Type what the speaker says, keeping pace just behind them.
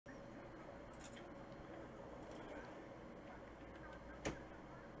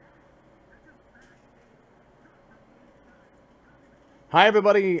Hi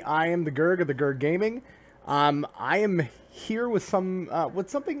everybody, I am the Gerg of the Gerg Gaming. I am here with something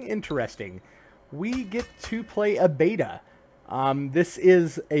interesting. We get to play a beta. This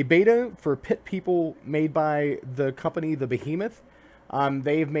is a beta for Pit People made by the company The Behemoth.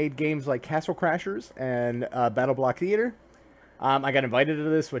 They've made games like Castle Crashers and Battle Block Theater. I got invited to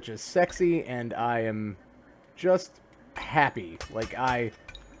this, which is sexy, and I am just happy. Like, I'm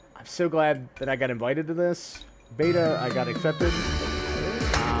so glad that I got invited to this beta. I got accepted.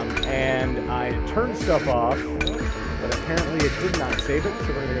 And I turned stuff off, but apparently it did not save it, so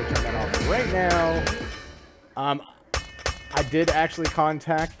we're going to go turn that off right now. I did actually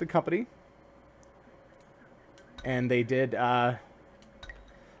contact the company, and they did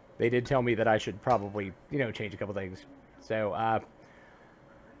tell me that I should probably, change a couple things. So,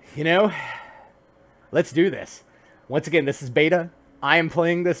 let's do this. Once again, this is beta. I am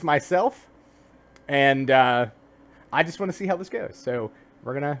playing this myself, and I just want to see how this goes. So,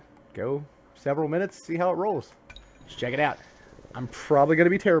 we're going to go several minutes, see how it rolls. Just check it out. I'm probably going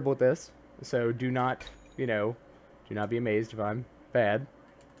to be terrible at this, so do not, do not be amazed if I'm bad,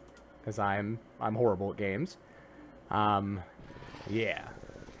 because I'm horrible at games. Yeah.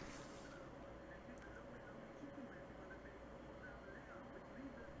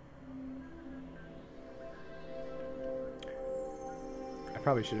 I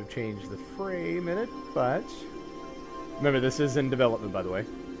probably should have changed the frame in it, but remember, this is in development, by the way.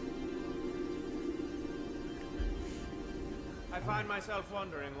 I find myself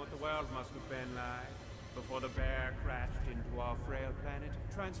wondering what the world must have been like before the bear crashed into our frail planet,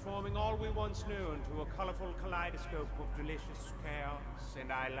 transforming all we once knew into a colorful kaleidoscope of delicious chaos,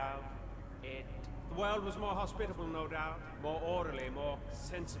 and I love it. The world was more hospitable, no doubt, more orderly, more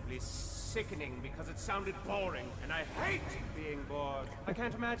sensibly sickening because it sounded boring, and I hate being bored. I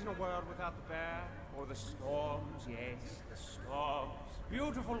can't imagine a world without the bear, or the storms, yes, the storms.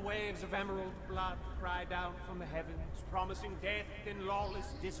 Beautiful waves of emerald blood cry down from the heavens, promising death in lawless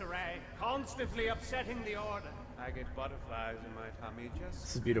disarray, constantly upsetting the order. I get butterflies in my tummy just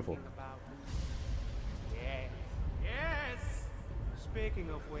this is beautiful. About it. Yes. Speaking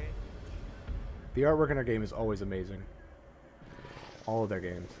of which, the artwork in our game is always amazing. All of their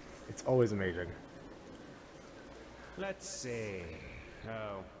games. It's always amazing. let's see.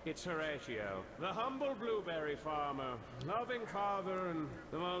 Oh, it's Horatio, the humble blueberry farmer, loving father, and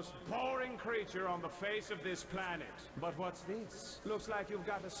the most boring creature on the face of this planet. But what's this? Looks like you've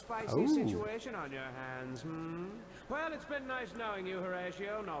got a spicy situation on your hands, hmm? Well, it's been nice knowing you,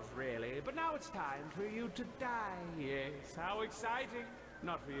 Horatio. Not really, but now it's time for you to die. Yes, how exciting.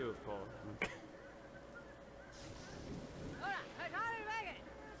 Not for you, of course.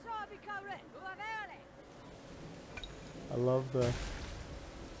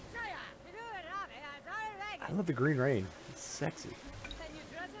 I love the green rain. It's sexy.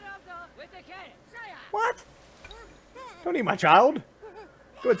 What? Don't eat my child.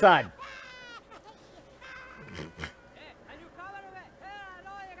 Go inside.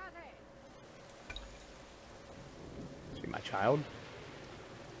 See my child.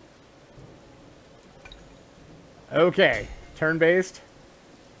 Okay, turn-based.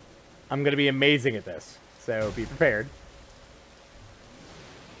 I'm gonna be amazing at this, so be prepared.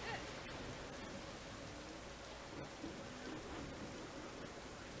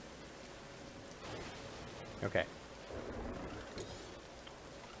 Okay.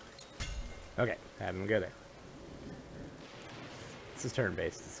 Okay, have him go there. This is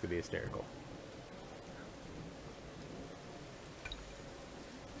turn-based. This is gonna be hysterical.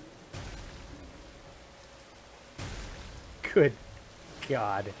 Good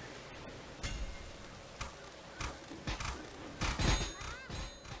God.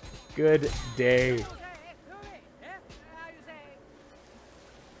 Good day.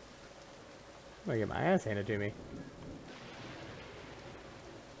 I'm gonna get my ass handed to me.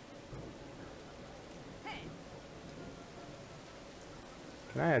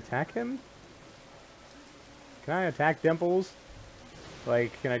 Can I attack him? Can I attack Dimples?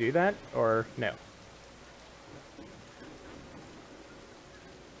 Like, can I do that? Or no?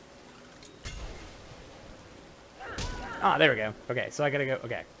 Ah, there we go. Okay, so I gotta go.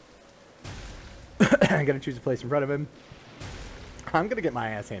 Okay. I gotta choose a place in front of him. I'm gonna get my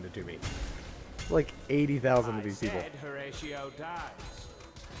ass handed to me. Like 80,000 of these people. Horatio dies.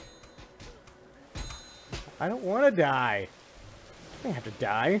 I don't want to die. I don't have to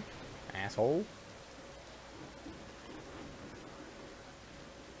die, asshole.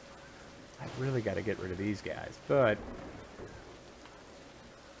 I really got to get rid of these guys, but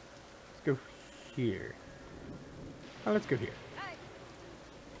let's go here. Oh, let's go here.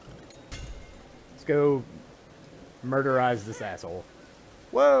 Let's go murderize this asshole.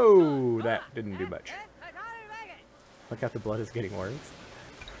 Whoa! That didn't do much. Look how the blood is getting worse.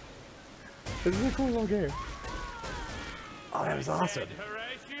 This is a cool little game. Oh, that was awesome.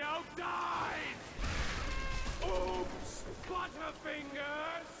 Horatio dies! Oops!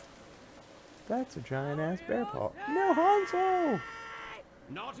 Butterfingers! That's a giant-ass bear paw. No, Hanzo!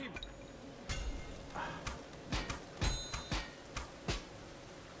 Naughty...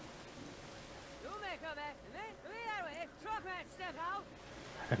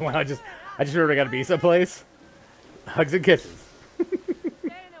 Wow, I just remembered I gotta be someplace. Hugs and kisses.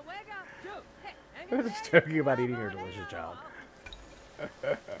 I was just joking about eating her delicious child.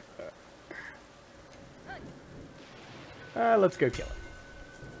 Let's go kill it.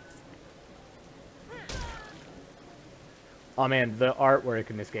 Oh man, the artwork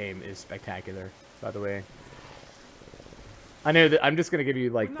in this game is spectacular, by the way. I know that I'm just gonna give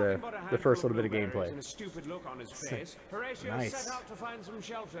you like the first little bit of gameplay. And a stupid look on his face, Horatio set out to find some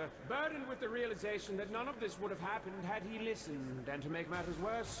shelter, burdened with the realization that none of this would have happened had he listened. And to make matters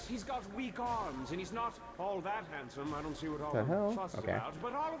worse, he's got weak arms, and he's not all that handsome. I don't see what all the fuss is about.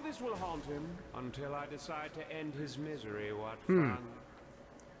 But all of this will haunt him until I decide to end his misery. What fun!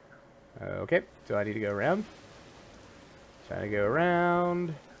 Okay, so I need to go around. Try to go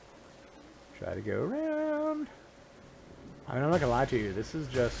around. Try to go around. I mean, I'm not gonna lie to you, this is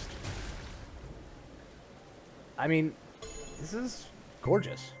just... I mean, this is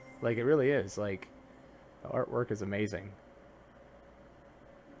gorgeous. Like, it really is. Like, the artwork is amazing.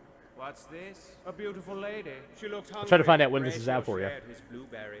 What's this? A beautiful lady. She looks hungry. I'll try to find out when this is out for you. His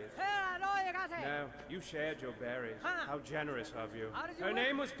blueberries. No, you shared your berries. How generous of you. Her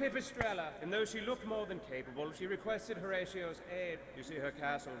name was Pipistrella, and though she looked more than capable, she requested Horatio's aid. You see, her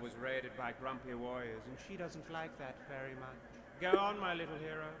castle was raided by grumpy warriors, and she doesn't like that very much. Go on, my little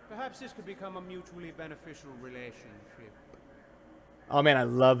hero. Perhaps this could become a mutually beneficial relationship. Oh man, I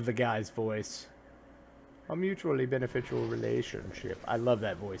love the guy's voice. A mutually beneficial relationship. I love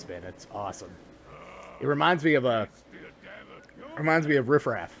that voice, man. It's awesome. It reminds me of Riff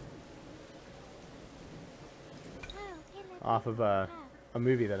Raff. Off of a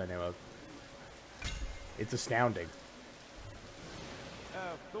movie that I know of. It's astounding.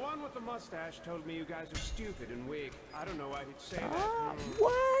 The one with the mustache told me you guys are stupid and weak. I don't know why he'd say that.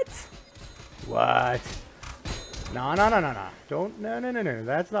 What? What? No, no, no, no, no. Don't, no.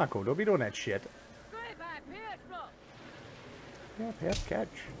 That's not cool. Don't be doing that shit. Yeah, pass catch.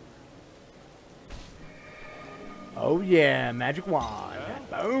 Oh yeah, magic wand.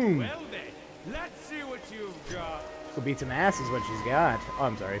 Boom. Well then, let's see what you've got. She'll beat some ass is what she's got. Oh,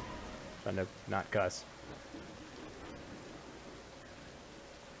 I'm sorry. Trying to not cuss.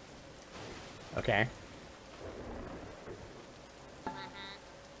 Okay.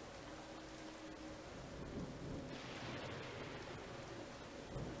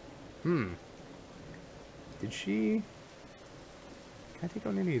 Did she... Can I take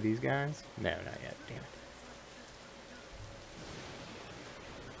on any of these guys? No, not yet. Damn it.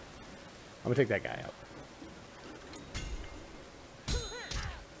 I'm gonna take that guy out.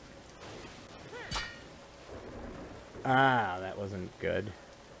 Ah, that wasn't good.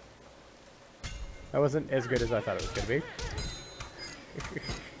 That wasn't as good as I thought it was gonna be.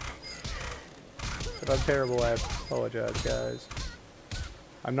 If I'm terrible, I apologize, guys.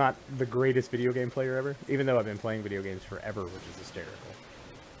 I'm not the greatest video game player ever, even though I've been playing video games forever, which is hysterical.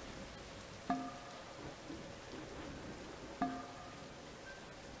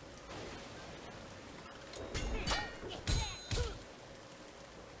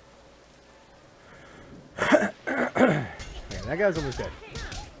 Yeah, that guy's almost dead.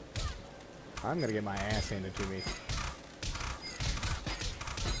 I'm gonna get my ass handed to me.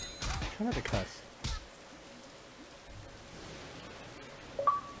 Try not to cuss.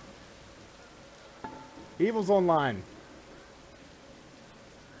 Evil's online.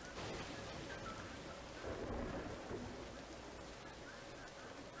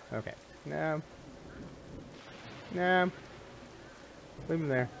 Okay. No. No. Leave him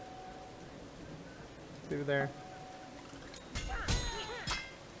there. Leave it there.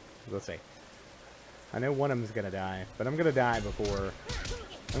 Let's see. I know one of them's gonna die, but I'm gonna die before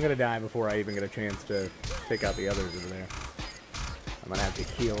I even get a chance to take out the others over there. I'm gonna have to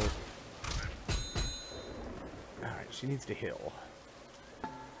heal. Alright, she needs to heal.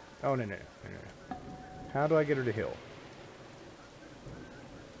 Oh, no. How do I get her to heal?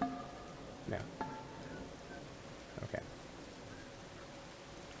 No. Okay.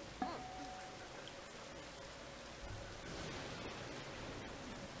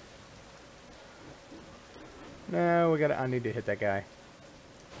 No, I need to hit that guy.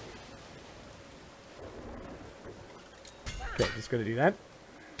 Okay, just gonna do that.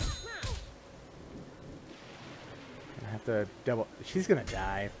 have to double. She's gonna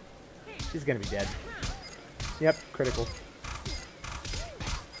die. She's gonna be dead. Yep, critical.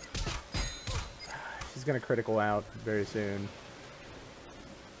 She's gonna critical out very soon.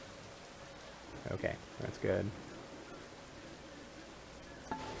 Okay, that's good.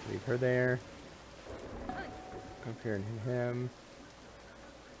 Leave her there. Up here and hit him.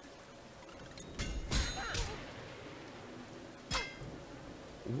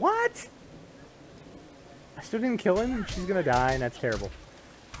 What? I still didn't kill him? She's gonna die, and that's terrible.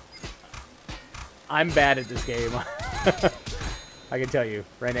 I'm bad at this game. I can tell you.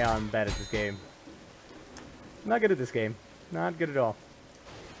 Right now, I'm bad at this game. I'm not good at this game. Not good at all.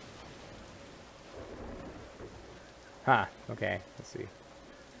 Huh. Okay. Let's see.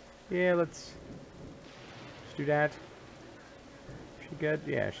 Yeah, let's do that. She good?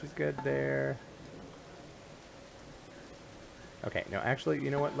 Yeah, she's good there. Okay, no, actually, you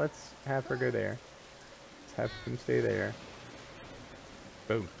know what? Let's have her go there. Let's have him stay there.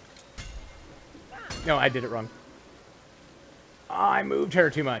 Boom. No, I did it wrong. I moved her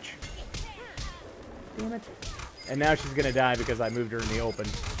too much. Damn it. And now she's gonna die because I moved her in the open.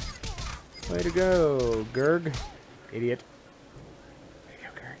 Way to go, Gerg. Idiot. Way to go,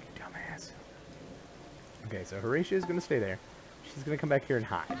 Gerg, you dumbass. Okay, so Horatio is gonna stay there. She's gonna come back here and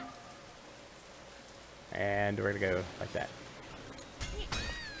hide. And we're gonna go like that.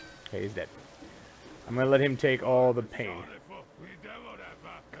 Okay, he's dead. I'm gonna let him take all the pain.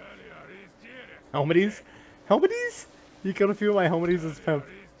 Helmeties? Helmeties? You killed a few of my helmeties as pimp.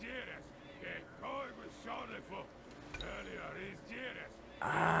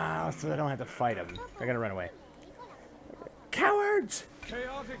 Ah, so I don't have to fight him. They're gonna run away. Cowards!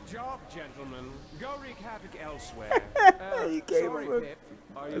 Chaotic job, gentlemen. Go wreak havoc elsewhere. He gave sorry, him Pip.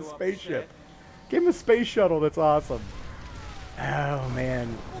 Are a you spaceship. upset? Give him a space shuttle, that's awesome. Oh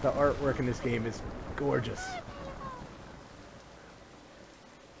man, the artwork in this game is gorgeous.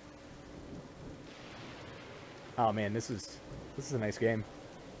 Oh man, this is a nice game.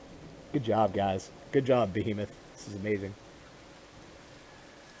 Good job, guys. Good job, Behemoth. This is amazing.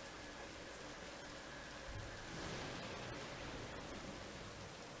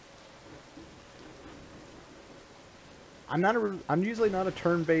 I'm usually not a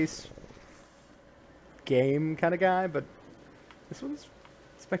turn-based game kind of guy, but this one's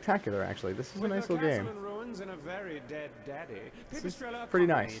spectacular, actually. This is a nice little game. And a very dead daddy. This is pretty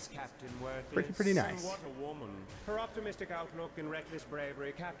nice. Pretty nice. What a woman. Her optimistic outlook and reckless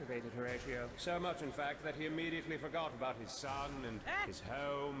bravery captivated Horatio. So much, in fact, that he immediately forgot about his son and his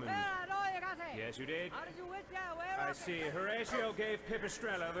home and... Yes, you did. I see. Horatio gave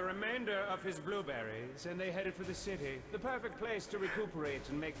Pipistrella the remainder of his blueberries, and they headed for the city. The perfect place to recuperate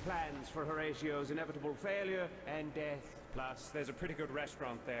and make plans for Horatio's inevitable failure and death. Plus, there's a pretty good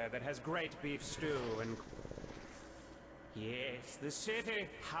restaurant there that has great beef stew and... Yes, the city.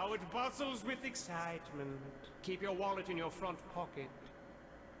 How it bustles with excitement. Keep your wallet in your front pocket.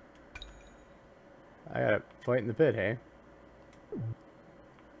 I gotta fight in the pit, hey?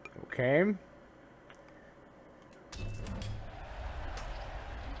 Okay.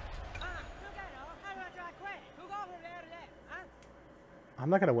 I'm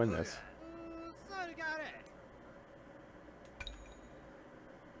not gonna win this.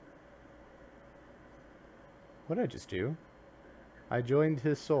 What did I just do? I joined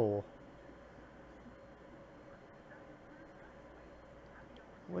his soul.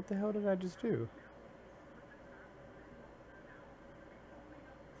 What the hell did I just do?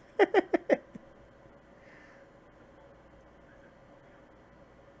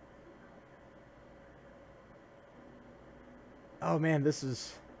 Oh man, this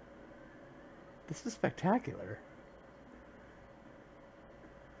is spectacular.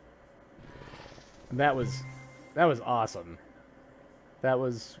 That was awesome. That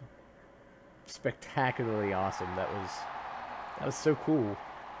was spectacularly awesome. That was so cool.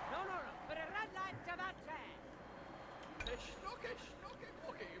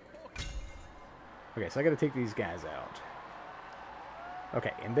 Okay, so I gotta take these guys out.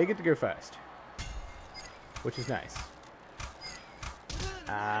 Okay, and they get to go first, which is nice.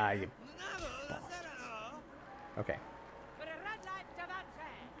 Ah, you bastards. Okay.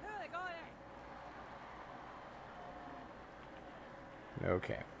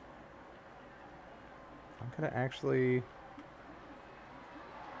 Okay. I'm gonna actually...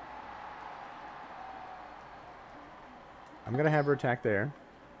 I'm gonna have her attack there.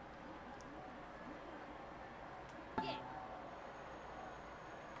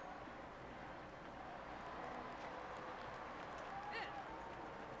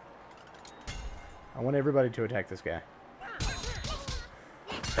 I want everybody to attack this guy.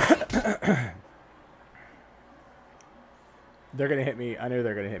 they're gonna hit me. I know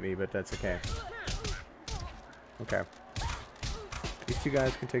they're gonna hit me, but that's okay. Okay. These two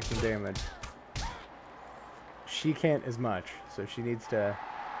guys can take some damage. She can't as much, so she needs to...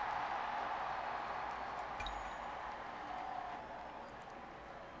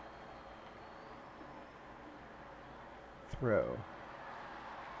 throw.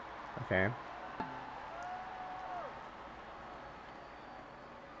 Okay.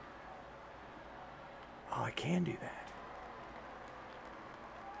 Oh, I can do that.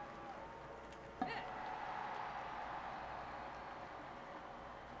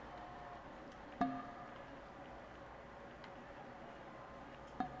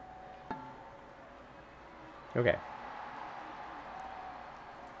 Okay.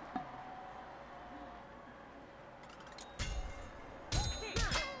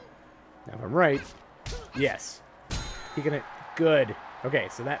 Now if I'm right, yes. He gonna good. Okay,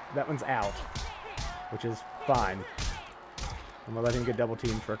 so that one's out, which is fine. I'm gonna let him get double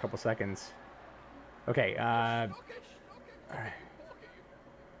teamed for a couple seconds. Okay, all right.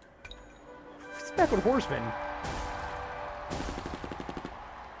 What's back with Horseman?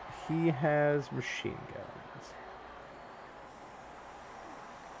 He has machine guns.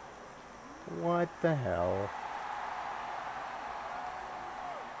 What the hell?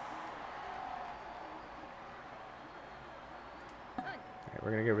 Alright,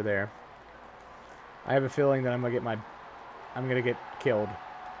 we're gonna go over there. I have a feeling that I'm gonna get killed.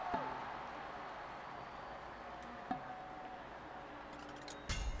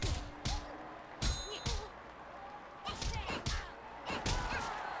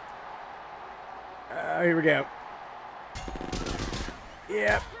 Here we go.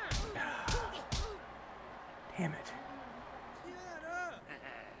 Yep. Damn it.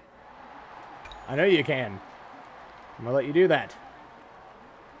 I know you can. I'm gonna let you do that.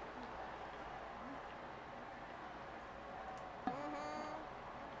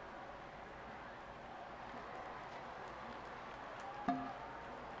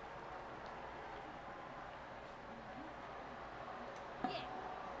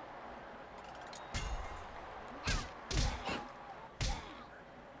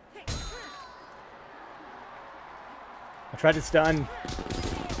 I tried to stun.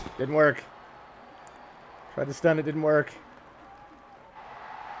 Didn't work. Tried to stun, it didn't work.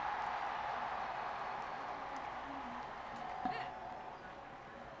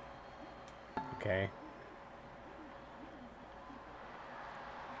 Okay.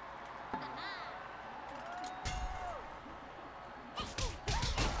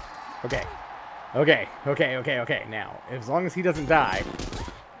 Okay. Okay. Now, as long as he doesn't die,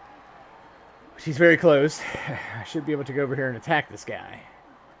 which he's very close, I should be able to go over here and attack this guy.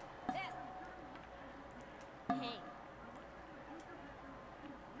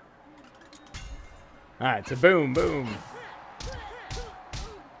 Alright, so boom, boom.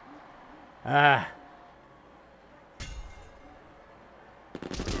 Ah.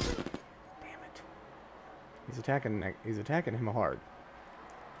 Damn it. He's attacking him hard.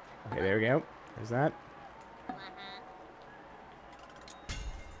 Okay, there we go. There's that.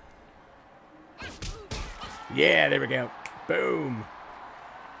 Yeah, there we go. Boom.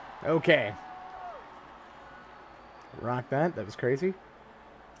 Okay. Rock that. That was crazy.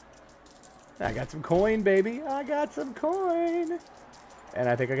 I got some coin, baby. I got some coin. And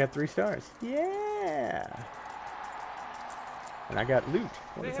I think I got 3 stars. Yeah. And I got loot.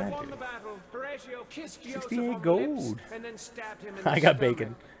 What does that do? 68 gold. I got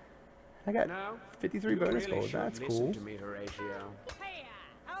bacon. I got 53 bonus gold. That's cool.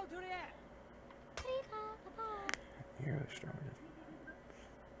 Hero strong.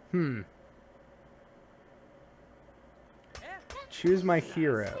 Choose my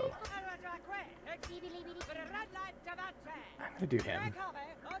hero. I'm gonna do him.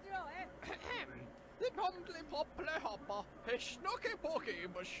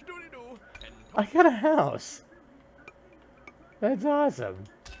 I got a house. That's awesome.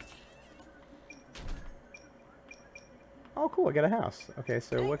 Oh, cool. I got a house. Okay,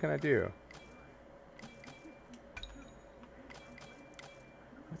 so what can I do?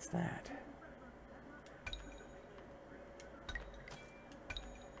 What's that?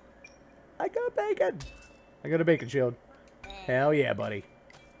 I got bacon. I got a bacon shield. Hell yeah, buddy.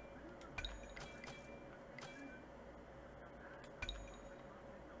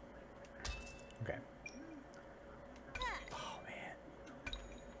 Okay. Oh, man.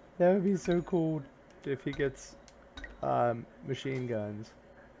 That would be so cool if he gets machine guns.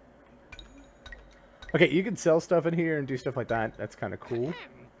 Okay, you can sell stuff in here and do stuff like that. That's kind of cool.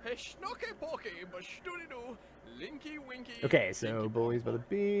 Okay, so bullies by the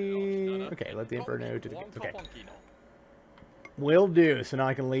bee. Okay, let the Emperor know to the... Okay. Will do. So now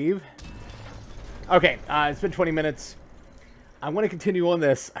I can leave. Okay, it's been 20 minutes. I want to continue on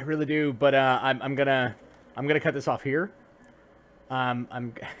this. I really do, but I'm gonna cut this off here. I'm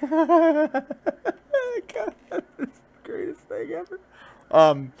God, it's the greatest thing ever.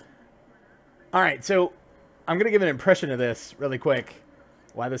 All right, so I'm gonna give an impression of this really quick.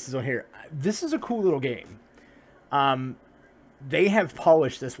 Why this is on here? This is a cool little game. They have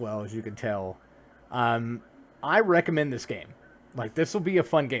polished this well, as you can tell. I recommend this game. Like, this will be a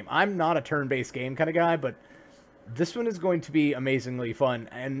fun game. I'm not a turn-based game kind of guy, but this one is going to be amazingly fun.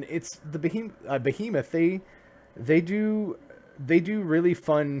 And it's the Behemoth. They do really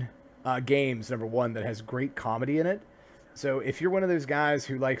fun games. Number one, that has great comedy in it. So if you're one of those guys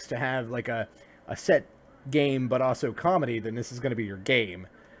who likes to have like a set game but also comedy, then this is going to be your game.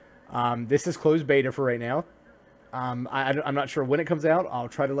 This is closed beta for right now. I'm not sure when it comes out. I'll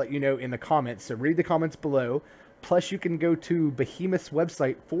try to let you know in the comments. So read the comments below. Plus, you can go to Behemoth's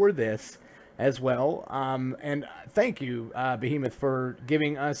website for this as well. And thank you, Behemoth, for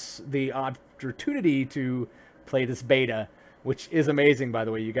giving us the opportunity to play this beta, which is amazing, by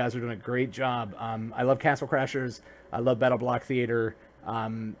the way. You guys are doing a great job. I love Castle Crashers. I love Battle Block Theater.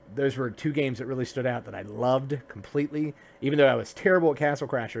 Those were two games that really stood out that I loved completely. Even though I was terrible at Castle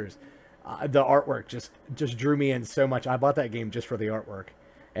Crashers, the artwork just drew me in so much. I bought that game just for the artwork,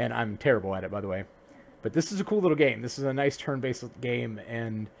 and I'm terrible at it, by the way. But this is a cool little game. This is a nice turn-based game,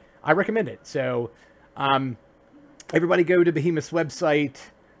 and I recommend it. So, everybody go to Behemoth's website.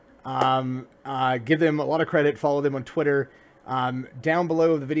 Give them a lot of credit. Follow them on Twitter. Down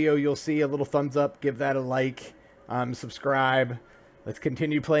below the video, you'll see a little thumbs up. Give that a like. Subscribe. Let's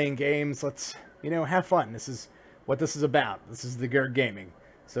continue playing games. Let's, have fun. This is what this is about. This is the Gerg Gaming.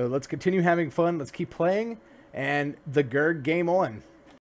 So let's continue having fun. Let's keep playing. And the Gerg game on.